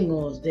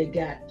singles, they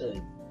got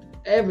the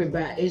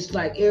everybody. It's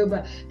like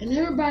everybody, and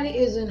everybody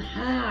isn't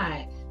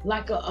high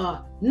like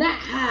not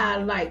high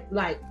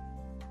like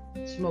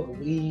smoking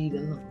weed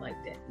and nothing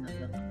like that. No.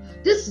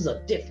 This is a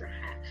different high.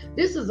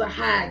 This is a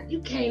high you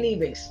can't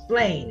even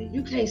explain it.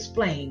 You can't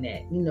explain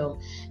that,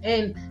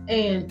 And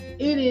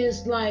it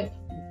is like,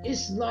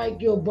 it's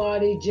like your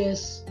body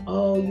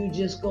you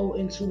just go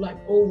into like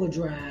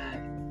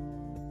overdrive.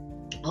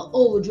 An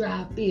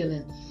overdrive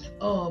feeling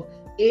of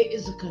it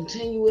is a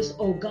continuous,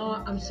 oh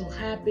God, I'm so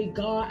happy.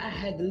 God, I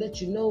had to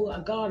let you know.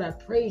 God, I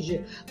praise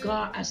you.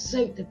 God, I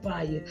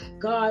sanctify you.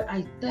 God,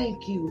 I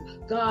thank you.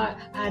 God,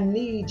 I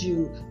need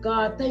you.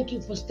 God, thank you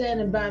for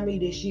standing by me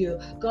this year.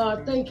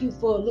 God, thank you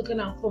for looking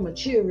out for my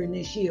children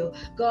this year.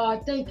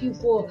 God, thank you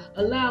for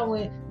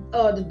allowing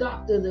the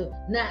doctor to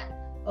not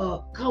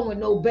come with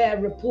no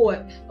bad report.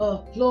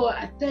 Lord,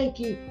 I thank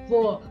you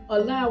for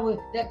allowing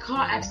that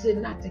car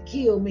accident not to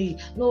kill me.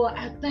 Lord,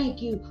 I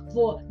thank you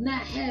for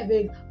not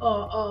having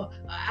I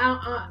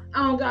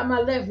don't got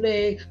my left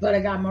leg, but I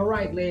got my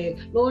right leg.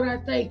 Lord, I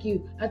thank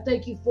you. I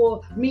thank you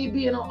for me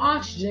being on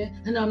oxygen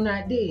and I'm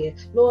not dead.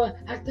 Lord,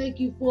 I thank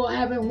you for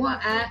having one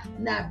eye,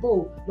 not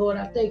both. Lord,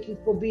 I thank you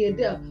for being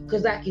deaf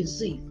because I can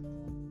see.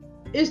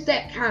 It's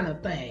that kind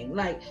of thing.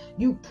 Like,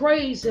 you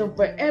praise him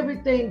for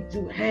everything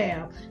you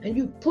have, and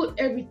you put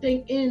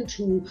everything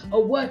into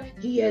what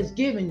he has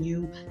given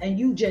you, and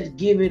you just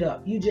give it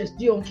up. You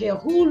don't care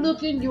who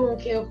looking, you don't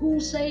care who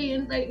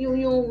saying that, you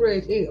don't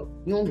really care.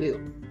 You don't care.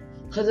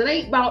 Because it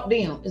ain't about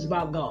them, it's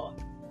about God.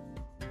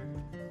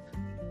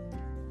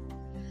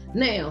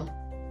 Now,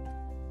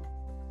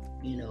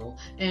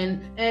 and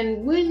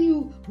when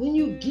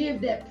you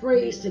give that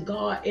praise to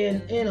God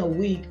in a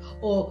week,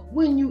 or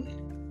when you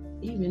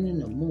even in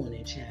the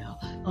morning, child.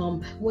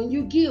 When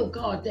you give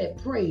God that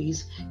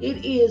praise,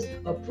 it is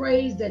a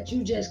praise that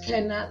you just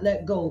cannot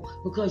let go,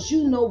 because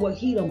you know what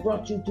he done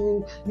brought you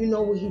through. You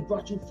know where he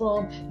brought you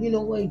from. You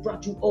know where he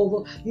brought you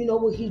over. You know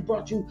where he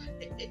brought you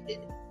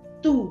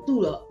through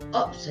the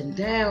ups and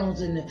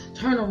downs and the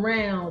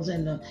turnarounds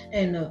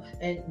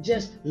and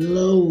just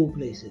low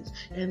places.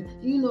 And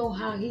you know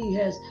how he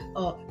has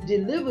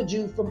delivered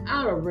you from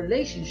out of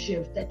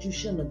relationships that you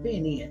shouldn't have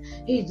been in.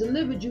 He's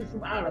delivered you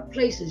from out of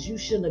places you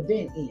shouldn't have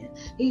been in.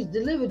 He's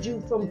delivered you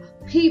from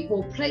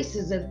people,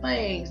 places, and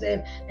things,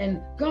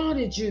 and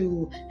guarded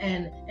you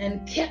and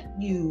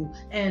kept you,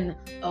 and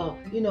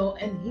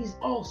and he's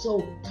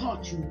also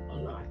taught you a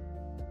lot.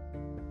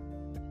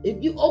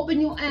 If you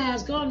open your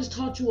eyes, God has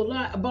taught you a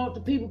lot about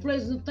the people,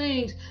 places, and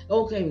things.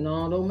 Okay,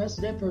 no, don't mess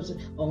with that person.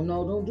 Oh,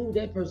 no, don't do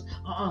that person.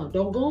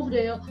 Don't go over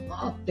there.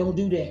 Don't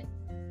do that.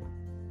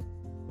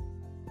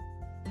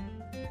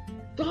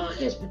 God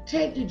has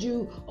protected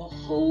you a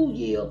whole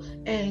year,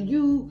 and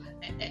you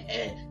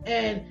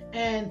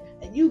and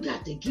you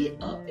got to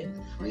get up and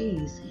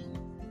praise Him.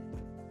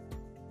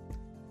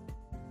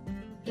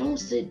 Don't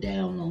sit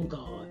down on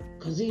God,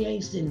 because He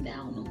ain't sitting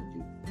down on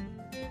you.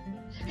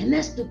 And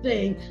that's the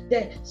thing,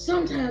 that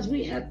sometimes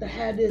we have to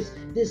have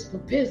this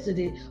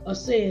propensity of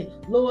saying,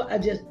 Lord, I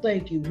just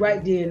thank you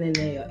right there and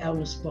there on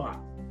the spot.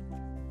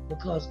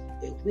 Because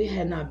if it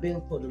had not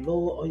been for the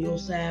Lord on your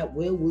side,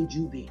 where would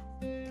you be?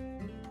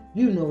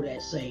 You know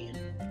that saying.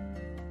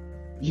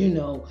 You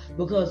know,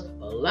 because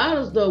a lot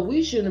of stuff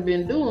we shouldn't have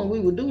been doing, we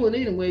were doing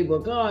anyway, but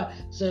God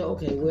said,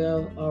 okay,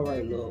 well, all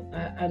right, look,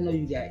 I know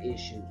you got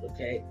issues,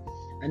 okay?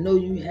 I know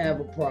you have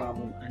a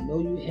problem. I know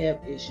you have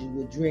issues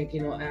with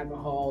drinking or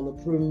alcohol or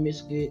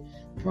promiscuity,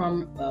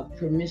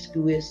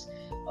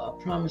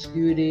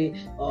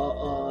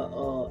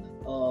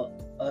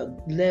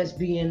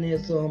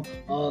 lesbianism,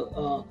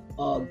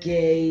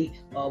 gay,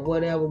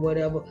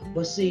 whatever.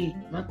 But see,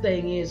 my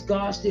thing is,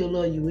 God still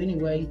love you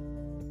anyway.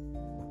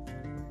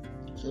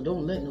 So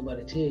don't let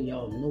nobody tell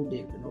y'all no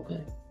different,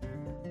 okay?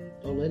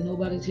 Don't let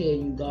nobody tell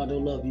you God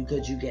don't love you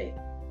because you gay.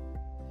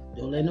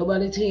 Don't let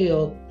nobody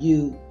tell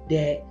you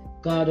that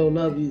God don't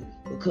love you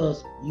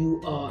because you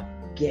are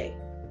gay.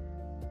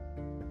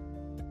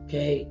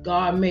 Okay?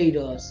 God made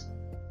us.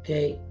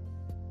 Okay?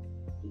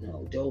 We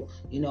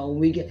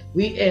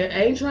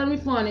ain't trying to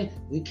be funny.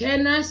 We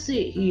cannot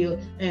sit here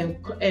and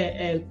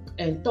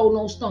throw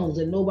no stones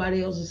at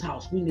nobody else's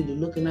house. We need to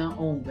look in our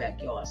own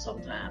backyard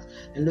sometimes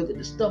and look at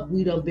the stuff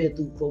we done been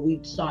through before we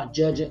start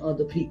judging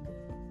other people.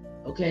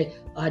 Okay,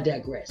 I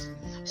digress.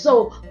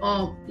 So,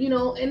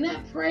 and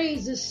that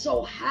praise is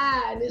so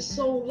high, and it's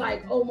so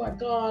like, oh my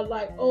God,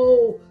 like,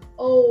 oh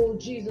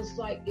Jesus,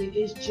 like it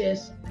is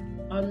just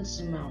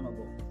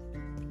unsurmountable.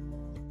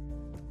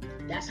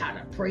 That's how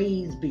the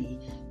praise be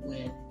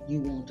when you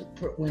want to,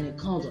 when it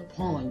comes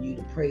upon you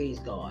to praise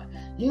God.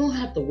 You don't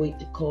have to wait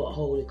to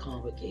hold a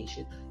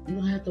convocation. You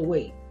don't have to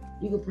wait.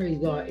 You can praise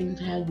God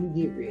anytime you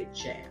get ready,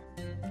 child.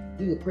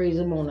 You can praise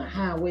Him on the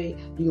highway.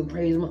 You can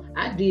praise Him.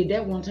 I did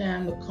that one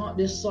time.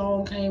 This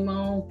song came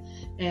on,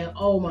 and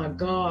oh my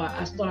God,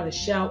 I started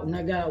shouting.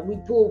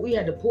 We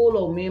had to pull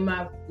over. Me and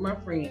my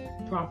friend,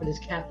 prophetess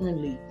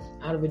Catherine Lee,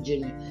 out of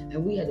Virginia,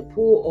 and we had to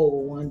pull over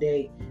one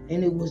day,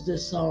 and it was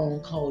this song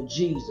called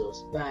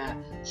Jesus by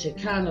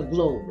Shekinah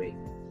Glory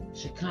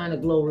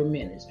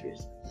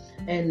Ministries.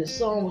 And the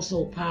song was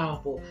so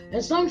powerful.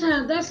 And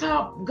sometimes that's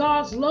how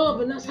God's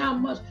love, and that's how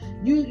much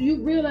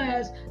you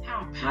realize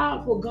how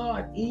powerful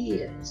God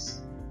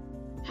is.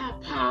 How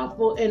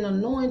powerful and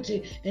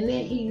anointed. And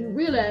then you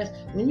realize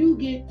when you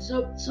get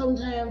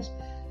sometimes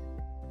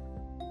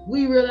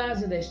we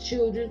realize it as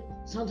children,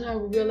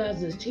 sometimes we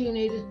realize it as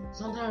teenagers,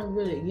 sometimes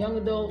we realize young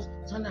adults,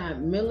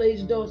 sometimes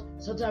middle-aged adults,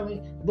 and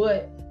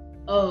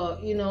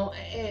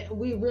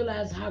we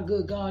realize how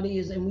good God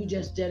is, and we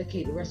just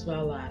dedicate the rest of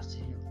our lives to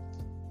Him.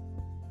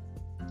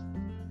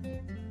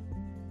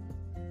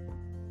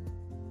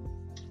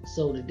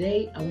 So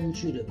today, I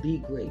want you to be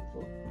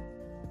grateful.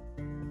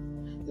 I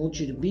want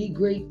you to be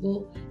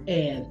grateful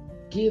and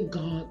give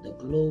God the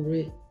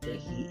glory that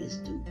He is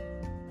due.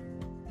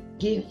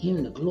 Give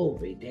Him the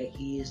glory that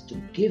He is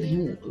due. Give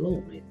Him the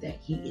glory that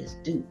He is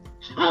due.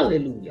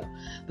 Hallelujah.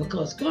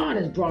 Because God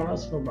has brought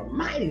us from a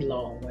mighty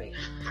long way.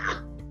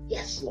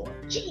 Yes,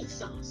 Lord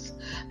Jesus.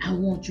 I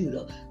want you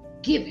to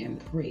give Him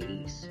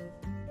praise.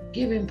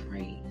 Give Him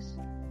praise.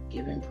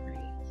 Give Him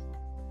praise.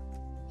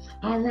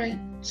 All right.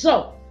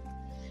 So,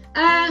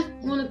 I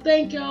want to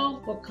thank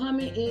y'all for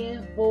coming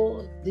in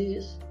for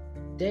this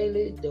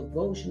daily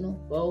devotional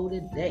for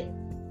today.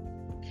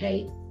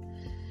 Okay?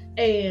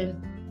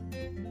 And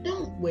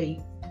don't wait.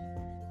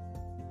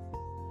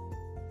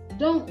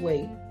 Don't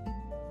wait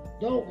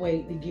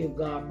to give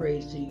God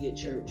praise till you get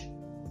church.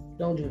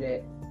 Don't do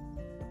that.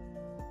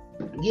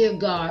 Give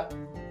God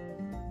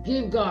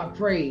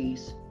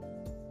praise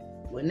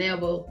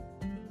whenever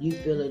you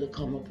feel it'll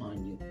come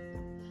upon you.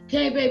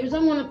 Okay, babies, I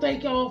want to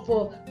thank y'all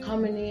for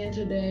coming in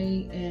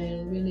today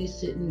and really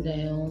sitting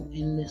down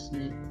and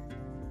listening.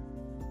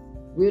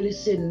 Really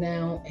sitting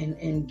down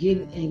and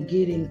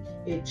getting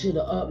it to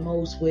the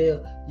utmost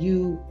where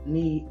you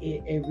need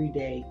it every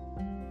day,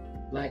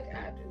 like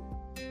I do.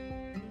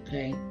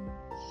 Okay.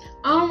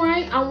 All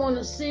right. I want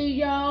to see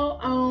y'all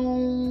on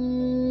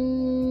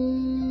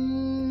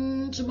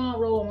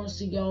tomorrow. I want to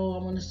see y'all. I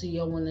want to see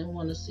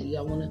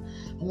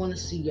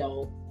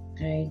y'all.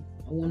 Okay.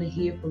 I want to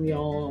hear from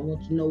y'all. I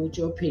want to know what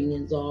your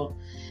opinions are,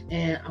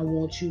 and I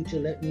want you to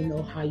let me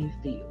know how you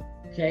feel.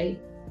 Okay.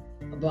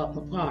 About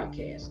my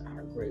podcast.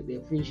 I greatly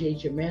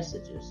appreciate your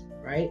messages,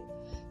 right?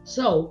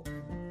 So,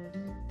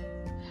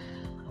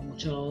 I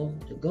want y'all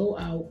to go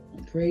out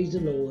and praise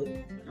the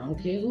Lord. I don't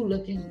care who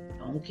looking.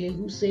 I don't care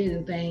who said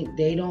anything.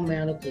 They don't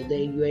matter because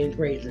you ain't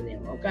praising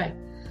them, okay?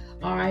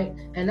 All right?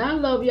 And I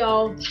love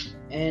y'all,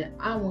 and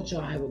I want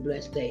y'all to have a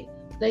blessed day.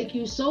 Thank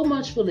you so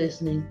much for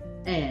listening,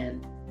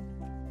 and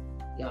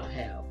y'all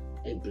have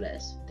a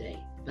blessed day.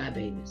 Bye,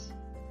 babies.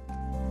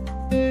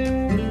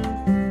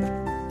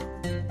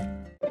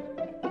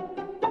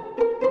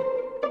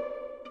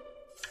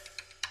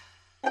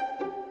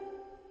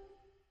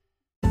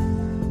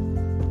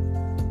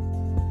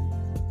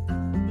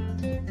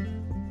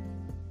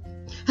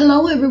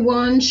 Hello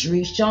everyone,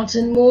 Sharice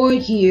Johnson Moore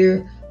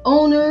here,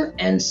 owner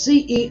and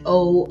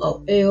CEO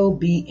of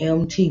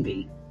LBM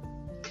TV.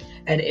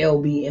 At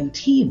LBM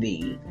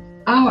TV,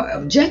 our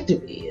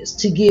objective is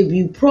to give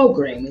you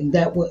programming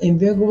that will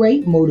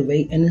invigorate,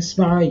 motivate, and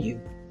inspire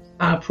you.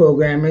 Our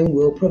programming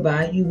will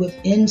provide you with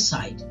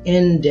insight,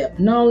 in-depth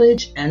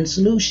knowledge, and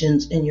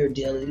solutions in your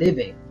daily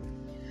living.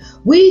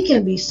 We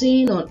can be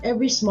seen on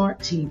every smart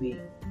TV,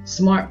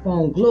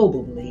 smartphone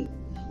globally.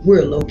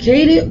 We're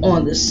located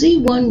on the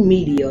C1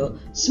 Media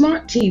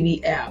Smart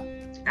TV app,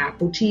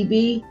 Apple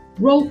TV,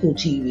 Roku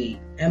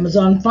TV,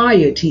 Amazon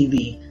Fire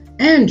TV,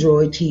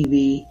 Android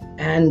TV,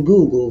 and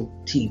Google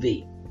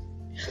TV.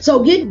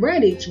 So get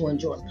ready to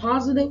enjoy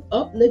positive,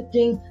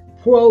 uplifting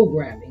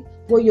programming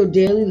for your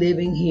daily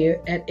living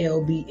here at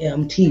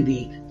LBM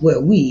TV, where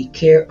we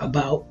care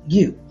about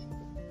you.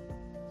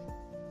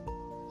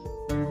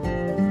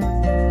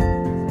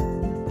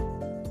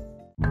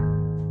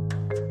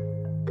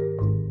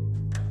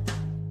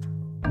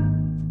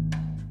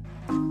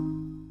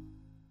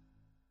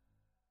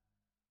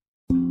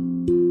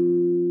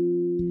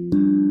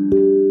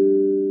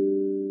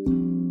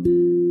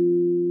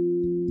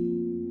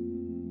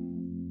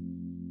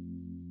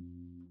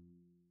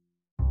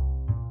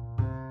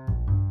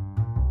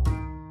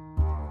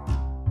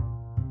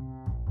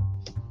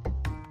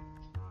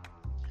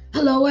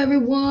 Hello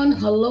everyone,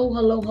 hello,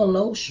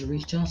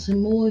 Sharice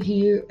Johnson Moore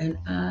here, and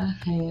I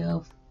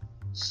have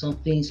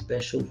something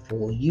special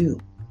for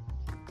you.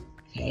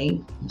 Okay,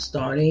 I'm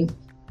starting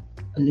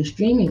a new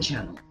streaming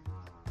channel,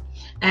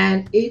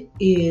 and it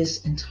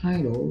is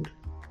entitled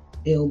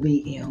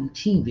LBM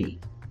TV.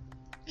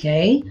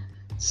 Okay,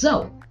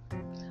 so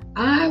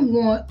I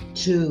want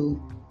to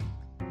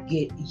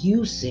get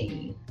you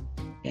seen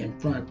in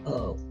front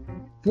of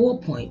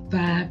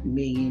 4.5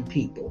 million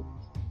people.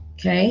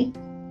 Okay,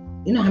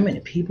 you know how many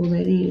people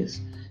that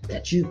is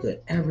that you could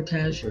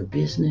advertise your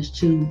business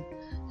to,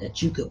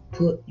 that you could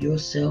put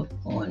yourself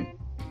on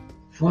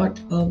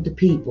front of the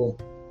people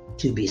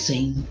to be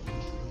seen?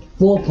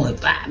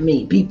 4.5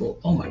 million people.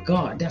 Oh my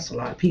God, that's a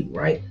lot of people,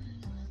 right?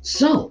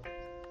 So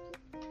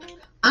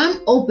I'm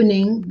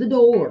opening the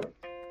door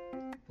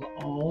for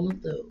all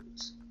of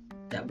those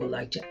that would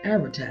like to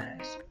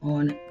advertise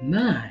on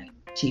my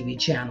TV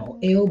channel,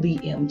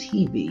 LBM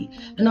TV,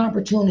 an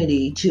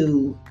opportunity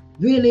to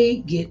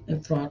really get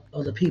in front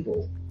of the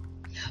people.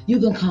 You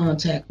can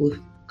contact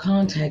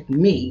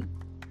me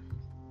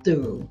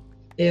through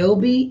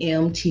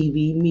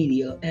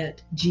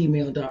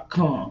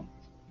lbmtvmedia@gmail.com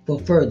for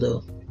further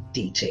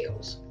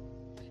details.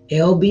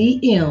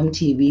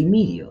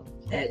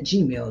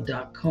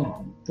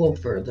 lbmtvmedia@gmail.com for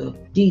further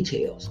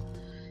details.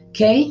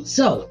 Okay,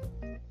 so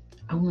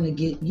I want to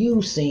get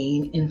you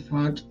seen in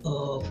front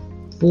of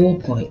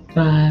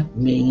 4.5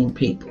 million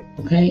people.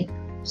 Okay,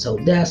 so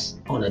that's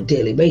on a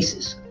daily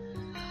basis.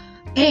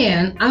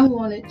 And I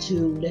wanted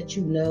to let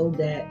you know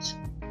that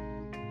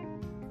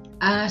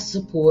I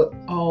support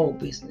all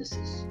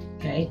businesses,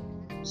 okay?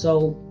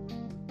 So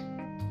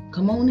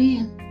come on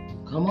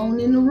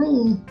in the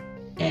room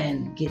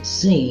and get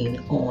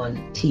seen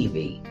on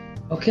TV,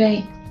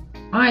 okay?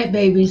 All right,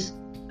 babies,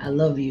 I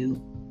love you.